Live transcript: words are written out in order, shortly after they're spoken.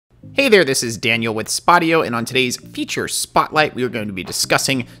Hey there, this is Daniel with SPOTIO, and on today's Feature Spotlight, we are going to be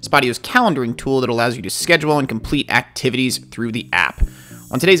discussing SPOTIO's calendaring tool that allows you to schedule and complete activities through the app.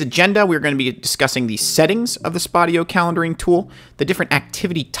 On today's agenda, we're going to be discussing the settings of the SPOTIO calendaring tool, the different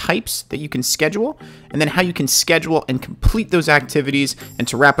activity types that you can schedule, and then how you can schedule and complete those activities. And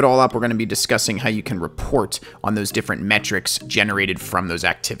to wrap it all up, we're going to be discussing how you can report on those different metrics generated from those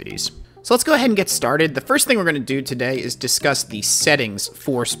activities. So let's go ahead and get started. The first thing we're going to do today is discuss the settings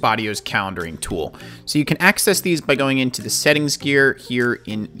for SPOTIO's calendaring tool. So you can access these by going into the settings gear here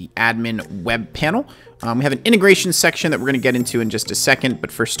in the admin web panel. We have an integration section that we're going to get into in just a second,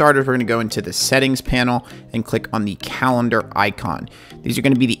 but for starters, we're going to go into the settings panel and click on the calendar icon. These are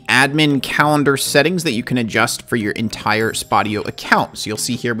going to be the admin calendar settings that you can adjust for your entire SPOTIO account. So you'll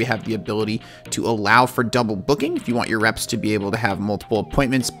see here we have the ability to allow for double booking if you want your reps to be able to have multiple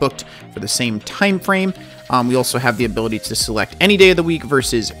appointments booked for the same time frame. We also have the ability to select any day of the week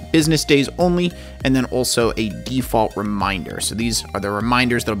versus business days only, and then also a default reminder. So these are the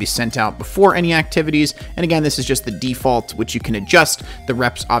reminders that will be sent out before any activities. And again, this is just the default, which you can adjust. The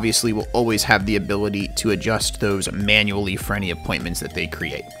reps obviously will always have the ability to adjust those manually for any appointments that they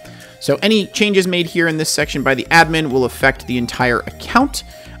create. So any changes made here in this section by the admin will affect the entire account.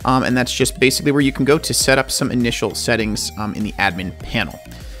 And that's just basically where you can go to set up some initial settings in the admin panel.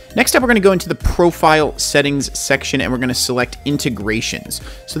 Next up, we're going to go into the profile settings section and we're going to select integrations.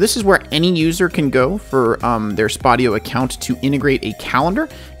 So this is where any user can go for their SPOTIO account to integrate a calendar.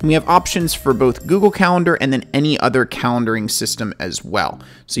 And we have options for both Google Calendar and then any other calendaring system as well.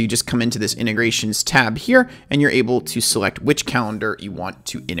 So you just come into this integrations tab here and you're able to select which calendar you want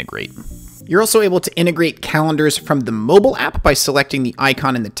to integrate. You're also able to integrate calendars from the mobile app by selecting the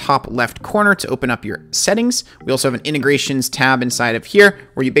icon in the top left corner to open up your settings. We also have an integrations tab inside of here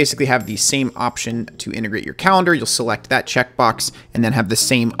where you basically have the same option to integrate your calendar. You'll select that checkbox and then have the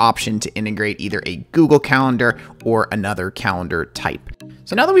same option to integrate either a Google Calendar or another calendar type.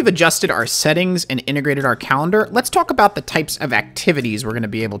 So now that we've adjusted our settings and integrated our calendar, let's talk about the types of activities we're going to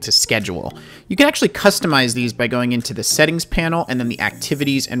be able to schedule. You can actually customize these by going into the settings panel and then the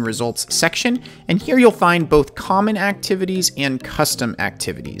activities and results section. And here you'll find both common activities and custom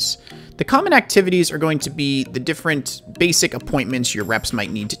activities. The common activities are going to be the different basic appointments your reps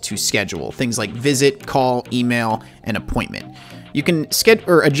might need to schedule, things like visit, call, email, and appointment. You can schedule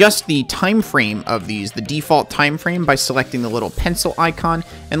or adjust the time frame of these, the default time frame, by selecting the little pencil icon.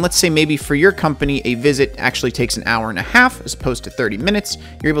 And let's say maybe for your company, a visit actually takes an hour and a half as opposed to 30 minutes.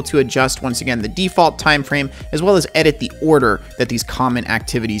 You're able to adjust, once again, the default time frame, as well as edit the order that these common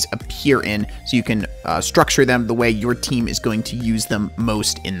activities appear in, so you can structure them the way your team is going to use them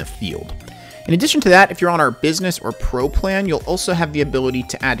most in the field. In addition to that, if you're on our business or pro plan, you'll also have the ability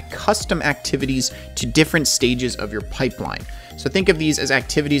to add custom activities to different stages of your pipeline. So think of these as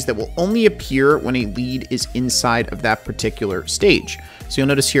activities that will only appear when a lead is inside of that particular stage. So you'll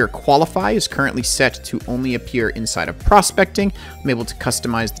notice here, qualify is currently set to only appear inside of prospecting. I'm able to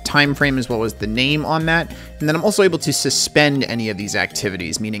customize the time frame as well as the name on that. And then I'm also able to suspend any of these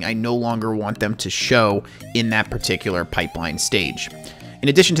activities, meaning I no longer want them to show in that particular pipeline stage. In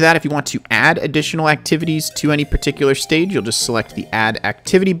addition to that, if you want to add additional activities to any particular stage, you'll just select the Add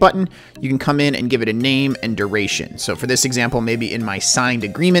Activity button. You can come in and give it a name and duration. So for this example, maybe in my signed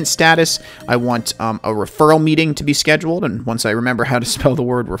agreement status, I want a referral meeting to be scheduled. And once I remember how to spell the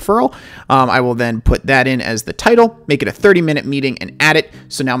word referral, I will then put that in as the title, make it a 30-minute meeting, and add it.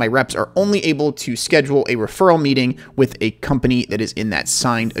 So now my reps are only able to schedule a referral meeting with a company that is in that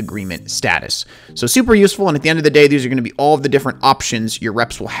signed agreement status. So super useful. And at the end of the day, these are going to be all of the different options your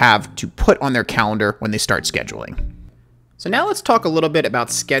reps will have to put on their calendar when they start scheduling. So now let's talk a little bit about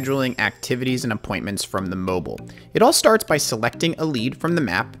scheduling activities and appointments from the mobile. It all starts by selecting a lead from the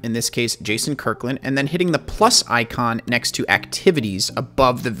map, in this case Jason Kirkland, and then hitting the plus icon next to activities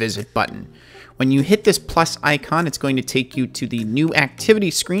above the visit button. When you hit this plus icon, it's going to take you to the new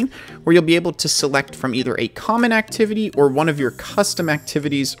activity screen where you'll be able to select from either a common activity or one of your custom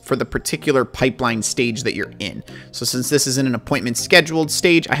activities for the particular pipeline stage that you're in. So since this is in an appointment scheduled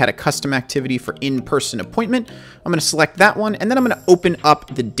stage, I had a custom activity for in-person appointment. I'm going to select that one, and then I'm going to open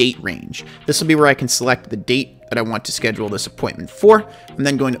up the date range. This will be where I can select the date that I want to schedule this appointment for. I'm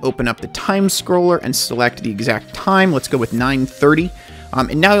then going to open up the time scroller and select the exact time. Let's go with 9:30.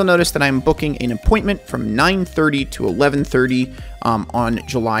 And now you'll notice that I'm booking an appointment from 9:30 to 11:30 on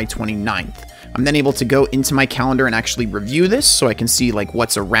July 29th. I'm then able to go into my calendar and actually review this so I can see like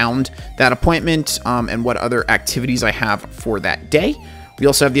what's around that appointment and what other activities I have for that day. We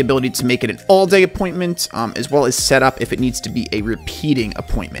also have the ability to make it an all-day appointment as well as set up if it needs to be a repeating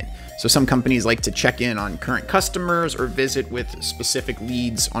appointment. So some companies like to check in on current customers or visit with specific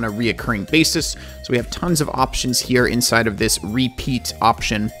leads on a reoccurring basis. So we have tons of options here inside of this repeat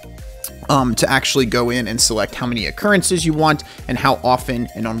option to actually go in and select how many occurrences you want and how often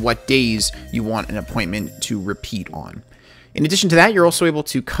and on what days you want an appointment to repeat on. In addition to that, you're also able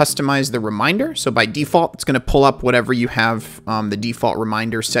to customize the reminder. So by default, it's going to pull up whatever you have the default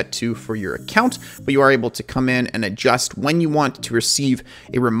reminder set to for your account, but you are able to come in and adjust when you want to receive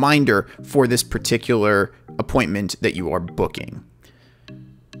a reminder for this particular appointment that you are booking.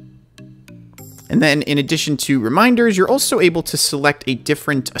 And then in addition to reminders, you're also able to select a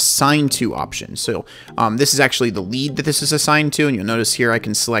different assign to option. So this is actually the lead that this is assigned to. And you'll notice here I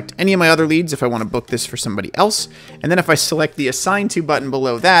can select any of my other leads if I want to book this for somebody else. And then if I select the assign to button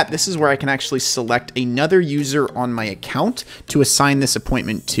below that, this is where I can actually select another user on my account to assign this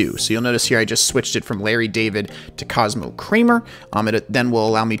appointment to. So you'll notice here I just switched it from Larry David to Cosmo Kramer. It then will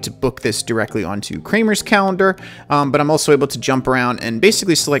allow me to book this directly onto Kramer's calendar. But I'm also able to jump around and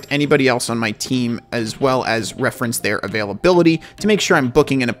basically select anybody else on my team, as well as reference their availability to make sure I'm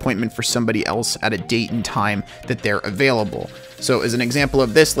booking an appointment for somebody else at a date and time that they're available. So as an example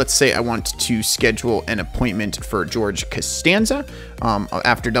of this, let's say I want to schedule an appointment for George Costanza.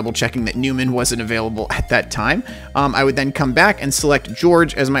 After double checking that Newman wasn't available at that time, I would then come back and select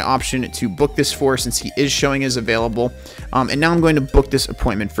George as my option to book this for, since he is showing as available. And now I'm going to book this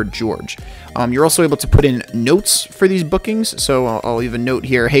appointment for George. You're also able to put in notes for these bookings. So I'll leave a note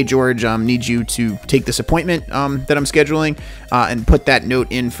here. Hey, George, need you to take this appointment that I'm scheduling, and put that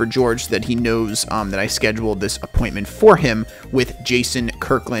note in for George so that he knows that I scheduled this appointment for him with Jason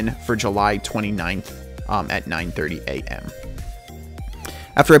Kirkland for July 29th at 9:30 a.m.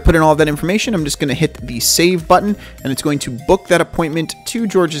 After I put in all of that information, I'm just going to hit the save button, and it's going to book that appointment to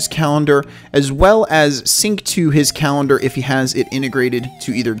George's calendar, as well as sync to his calendar if he has it integrated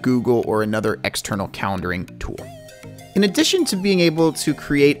to either Google or another external calendaring tool. In addition to being able to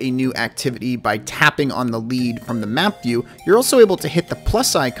create a new activity by tapping on the lead from the map view, you're also able to hit the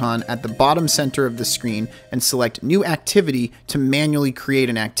plus icon at the bottom center of the screen and select New Activity to manually create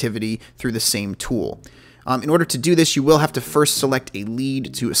an activity through the same tool. In order to do this, you will have to first select a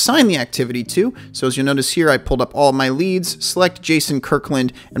lead to assign the activity to. So as you'll notice here, I pulled up all of my leads, select Jason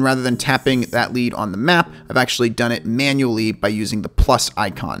Kirkland, and rather than tapping that lead on the map, I've actually done it manually by using the plus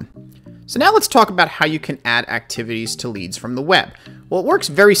icon. So now let's talk about how you can add activities to leads from the web. Well, it works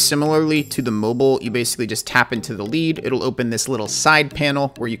very similarly to the mobile. You basically just tap into the lead. It'll open this little side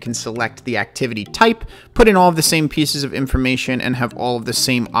panel where you can select the activity type, put in all of the same pieces of information, and have all of the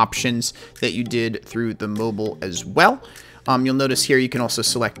same options that you did through the mobile as well. You'll notice here you can also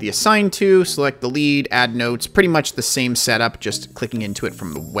select the assign to, select the lead, add notes, pretty much the same setup, just clicking into it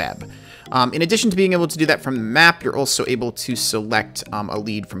from the web. In addition to being able to do that from the map, you're also able to select a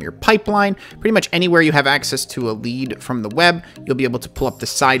lead from your pipeline. Pretty much anywhere you have access to a lead from the web, you'll be able to pull up the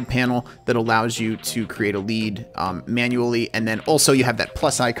side panel that allows you to create a lead manually. And then also you have that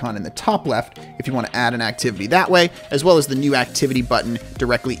plus icon in the top left if you want to add an activity that way, as well as the new activity button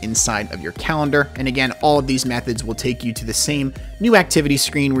directly inside of your calendar. And again, all of these methods will take you to the same new activity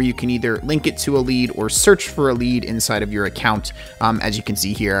screen where you can either link it to a lead or search for a lead inside of your account. As you can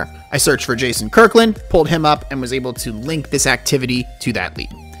see here, I searched for Jason Kirkland, pulled him up, and was able to link this activity to that lead.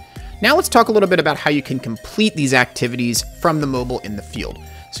 Now let's talk a little bit about how you can complete these activities from the mobile in the field.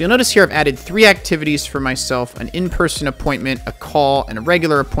 So you'll notice here I've added 3 activities for myself: an in-person appointment, a call, and a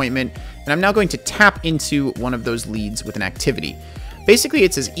regular appointment. And I'm now going to tap into one of those leads with an activity. Basically,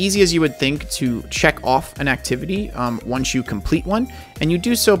 it's as easy as you would think to check off an activity once you complete one, and you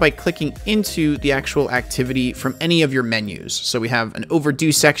do so by clicking into the actual activity from any of your menus. So we have an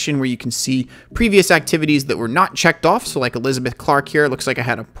overdue section where you can see previous activities that were not checked off. So like Elizabeth Clark here, looks like I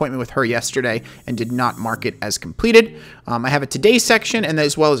had an appointment with her yesterday and did not mark it as completed. I have a today section, and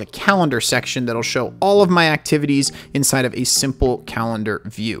as well as a calendar section that'll show all of my activities inside of a simple calendar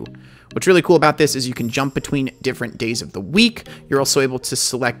view. What's really cool about this is you can jump between different days of the week. You're also able to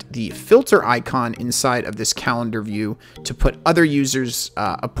select the filter icon inside of this calendar view to put other users'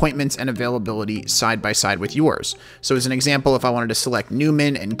 appointments and availability side by side with yours. So as an example, if I wanted to select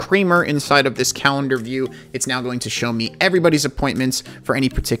Newman and Kramer inside of this calendar view, it's now going to show me everybody's appointments for any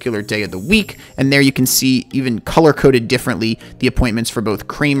particular day of the week. And there you can see, even color-coded differently, the appointments for both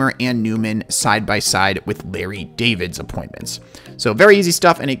Kramer and Newman side by side with Larry David's appointments. So very easy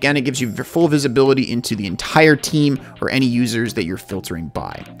stuff, and again, it gives you full visibility into the entire team or any users that you're filtering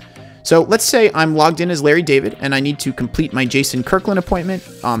by. So let's say I'm logged in as Larry David and I need to complete my Jason Kirkland appointment.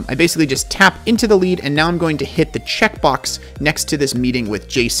 I basically just tap into the lead, and now I'm going to hit the checkbox next to this meeting with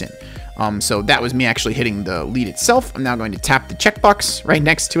Jason. So that was me actually hitting the lead itself. I'm now going to tap the checkbox right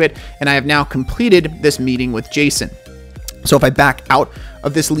next to it, and I have now completed this meeting with Jason. So if I back out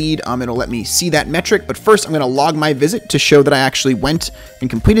of this lead, it'll let me see that metric. But first, I'm going to log my visit to show that I actually went and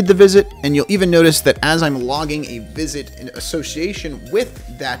completed the visit. And you'll even notice that as I'm logging a visit in association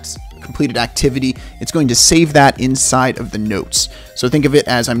with that completed activity, it's going to save that inside of the notes. So think of it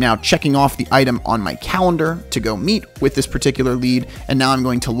as I'm now checking off the item on my calendar to go meet with this particular lead. And now I'm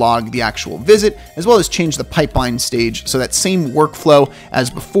going to log the actual visit, as well as change the pipeline stage. So that same workflow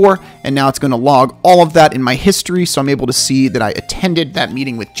as before. And now it's going to log all of that in my history. So I'm able to see that I attended that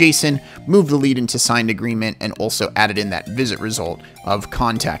meeting with Jason, moved the lead into signed agreement, and also added in that visit result of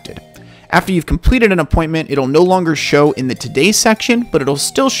contacted. After you've completed an appointment, it'll no longer show in the Today section, but it'll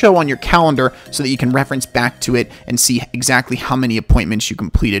still show on your calendar so that you can reference back to it and see exactly how many appointments you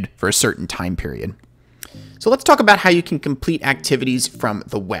completed for a certain time period. So let's talk about how you can complete activities from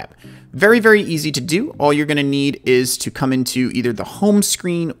the web. Very, very easy to do. All you're going to need is to come into either the home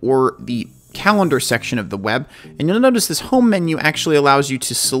screen or the calendar section of the web, and you'll notice this home menu actually allows you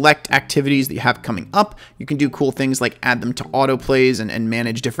to select activities that you have coming up. You can do cool things like add them to autoplays and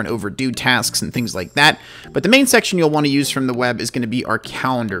manage different overdue tasks and things like that. But the main section you'll want to use from the web is going to be our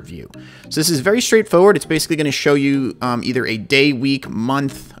calendar view. So this is very straightforward. It's basically going to show you either a day, week,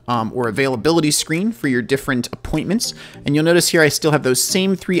 month, or availability screen for your different appointments. And you'll notice here I still have those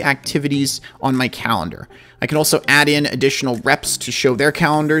same 3 activities on my calendar. I can also add in additional reps to show their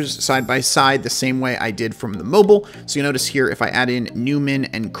calendars side by side the same way I did from the mobile. So you notice here if I add in Newman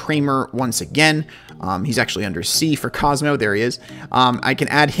and Kramer once again, he's actually under C for Cosmo, there he is. I can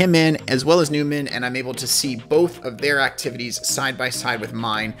add him in as well as Newman, and I'm able to see both of their activities side by side with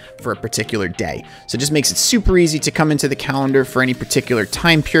mine for a particular day. So it just makes it super easy to come into the calendar for any particular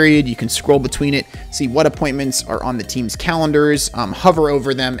time period. You can scroll between it, see what appointments are on the team's calendars, hover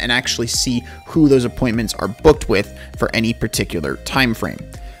over them, and actually see who those appointments are booked with for any particular time frame.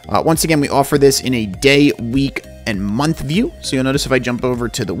 Once again, we offer this in a day, week, and month view. So you'll notice if I jump over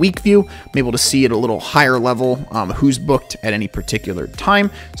to the week view, I'm able to see at a little higher level who's booked at any particular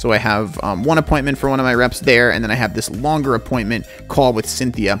time. So I have one appointment for one of my reps there, and then I have this longer appointment call with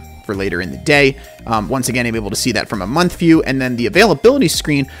Cynthia for later in the day. Once again, I'm able to see that from a month view, and then the availability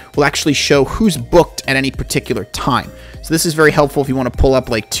screen will actually show who's booked at any particular time. So this is very helpful if you want to pull up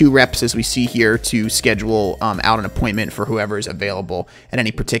like 2 reps as we see here to schedule out an appointment for whoever is available at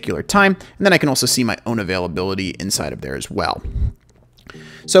any particular time. And then I can also see my own availability inside of there as well.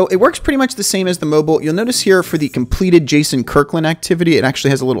 So it works pretty much the same as the mobile. You'll notice here for the completed Jason Kirkland activity, it actually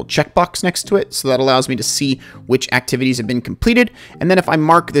has a little checkbox next to it. So that allows me to see which activities have been completed. And then if I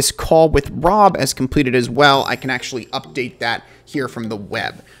mark this call with Rob as completed as well, I can actually update that here from the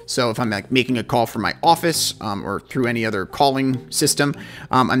web. So if I'm making a call from my office or through any other calling system,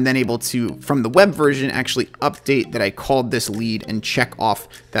 I'm then able to, from the web version, actually update that I called this lead and check off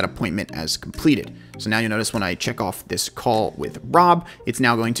that appointment as completed. So now you'll notice when I check off this call with Rob, it's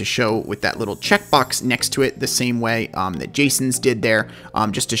now going to show with that little checkbox next to it the same way that Jason's did there,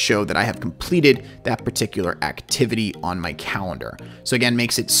 just to show that I have completed that particular activity on my calendar. So again,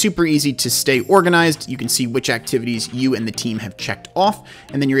 makes it super easy to stay organized. You can see which activities you and the team have checked off,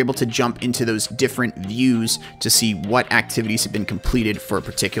 and then you're able to jump into those different views to see what activities have been completed for a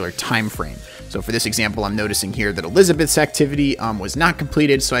particular time frame. So for this example, I'm noticing here that Elizabeth's activity was not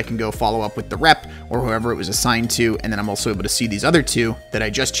completed, so I can go follow up with the rep or whoever it was assigned to, and then I'm also able to see these other 2 that I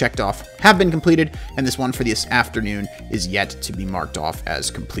just checked off have been completed, and this one for this afternoon is yet to be marked off as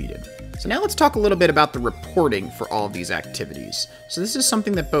completed. So now let's talk a little bit about the reporting for all of these activities. So this is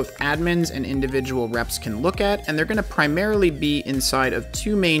something that both admins and individual reps can look at, and they're going to primarily be inside of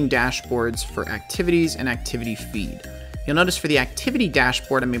 2 main dashboards for activities and activity feed. You'll notice for the activity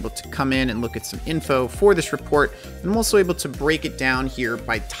dashboard, I'm able to come in and look at some info for this report, and I'm also able to break it down here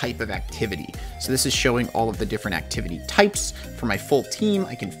by type of activity. So this is showing all of the different activity types. For my full team,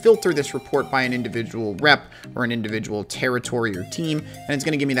 I can filter this report by an individual rep or an individual territory or team, and it's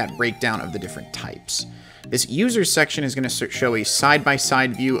going to give me that breakdown of the different types. This users section is going to show a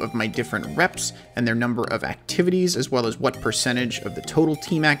side-by-side view of my different reps and their number of activities, as well as what percentage of the total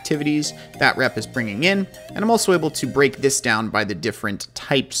team activities that rep is bringing in. And I'm also able to break this down by the different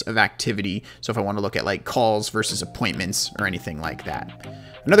types of activity. So if I want to look at like calls versus appointments or anything like that.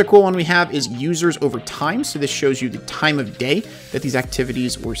 Another cool one we have is users over time. So this shows you the time of day that these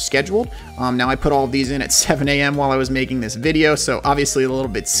activities were scheduled. Now I put all of these in at 7 a.m. while I was making this video, so obviously a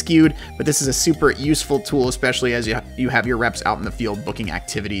little bit skewed, but this is a super useful tool, especially as you have your reps out in the field booking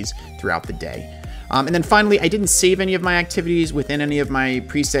activities throughout the day. And then finally, I didn't save any of my activities within any of my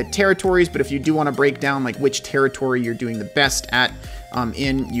preset territories, but if you do want to break down like which territory you're doing the best at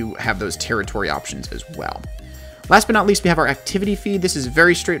you have those territory options as well. Last but not least, we have our activity feed. This is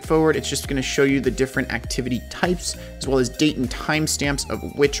very straightforward. It's just going to show you the different activity types, as well as date and timestamps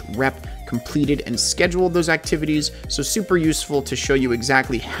of which rep completed and scheduled those activities. So super useful to show you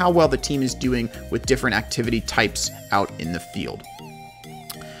exactly how well the team is doing with different activity types out in the field.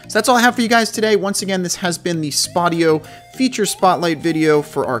 So that's all I have for you guys today. Once again, this has been the SPOTIO feature spotlight video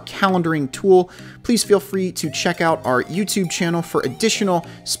for our calendaring tool. Please feel free to check out our YouTube channel for additional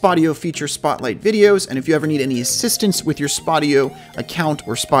SPOTIO feature spotlight videos. And if you ever need any assistance with your SPOTIO account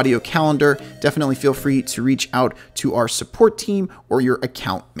or SPOTIO calendar, definitely feel free to reach out to our support team or your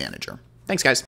account manager. Thanks, guys.